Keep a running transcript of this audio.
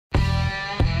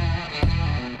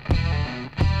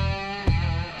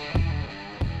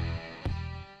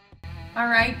All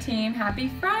right, team,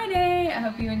 happy Friday. I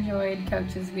hope you enjoyed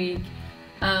Coach's Week.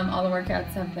 All the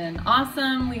workouts have been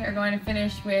awesome. We are going to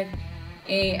finish with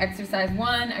a exercise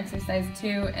 1, exercise 2,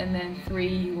 and then 3,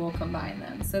 you will combine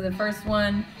them. So the first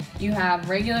one, you have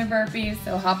regular burpees,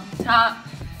 so hop at the top,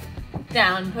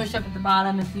 down, push up at the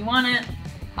bottom if you want it,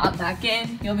 hop back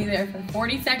in. You'll be there for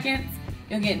 40 seconds.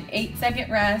 You'll get an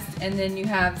 8-second rest, and then you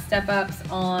have step ups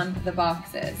on the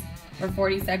boxes for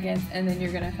 40 seconds, and then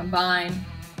you're gonna combine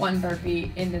 1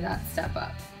 burpee into that step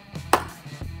up.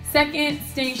 Second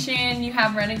station, you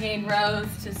have Renegade Rows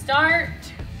to start.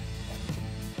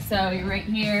 So you're right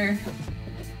here,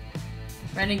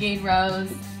 Renegade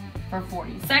Rows for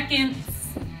 40 seconds.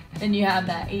 Then you have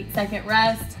that 8-second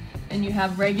rest. Then you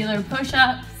have regular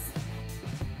push-ups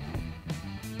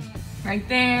right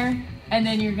there. And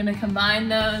then you're gonna combine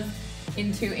those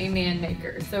into a man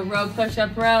maker. So row,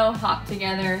 push-up, row, hop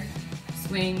together,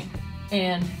 swing,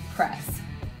 and press.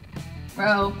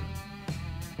 Row,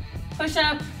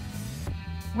 push-up,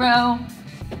 row,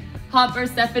 hop or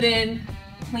step it in,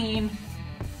 clean,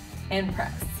 and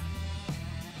press.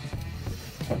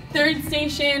 Third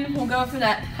station, we'll go for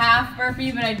that half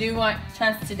burpee, but I do want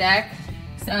chest to deck.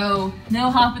 So no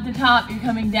hop at the top, you're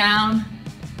coming down,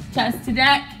 chest to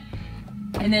deck,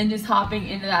 and then just hopping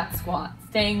into that squat,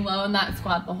 staying low in that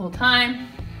squat the whole time.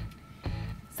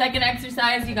 Second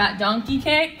exercise, you got donkey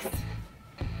kicks.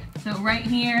 So right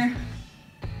here,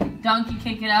 donkey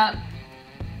kick it up,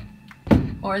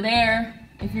 or there,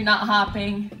 if you're not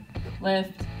hopping,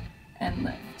 lift and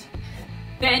lift.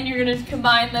 Then you're gonna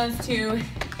combine those two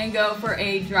and go for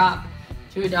a drop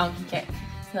to a donkey kick.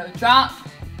 So drop,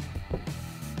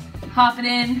 hop it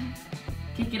in,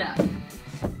 kick it up.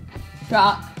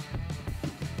 Drop,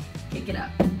 kick it up.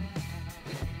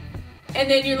 And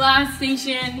then your last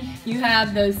station, you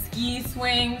have those ski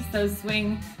swings,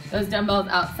 swing those dumbbells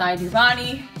outside your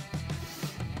body.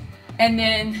 And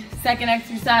then second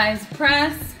exercise,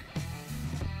 press.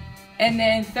 And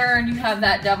then third, you have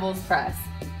that devil's press.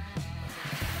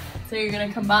 So you're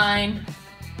gonna combine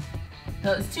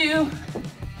those two,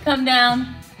 come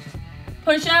down,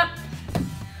 push up,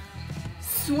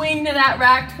 swing to that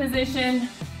racked position,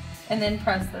 and then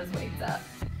press those weights up.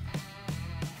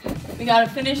 We got a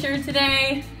finisher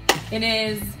today. It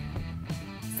is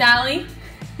Sally.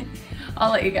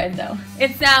 I'll let you guys know.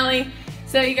 It's Sally.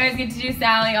 So you guys get to do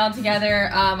Sally all together.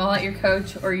 I'll let your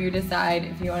coach or you decide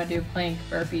if you want to do plank,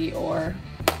 burpee, or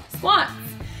squats.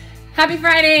 Happy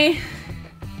Friday.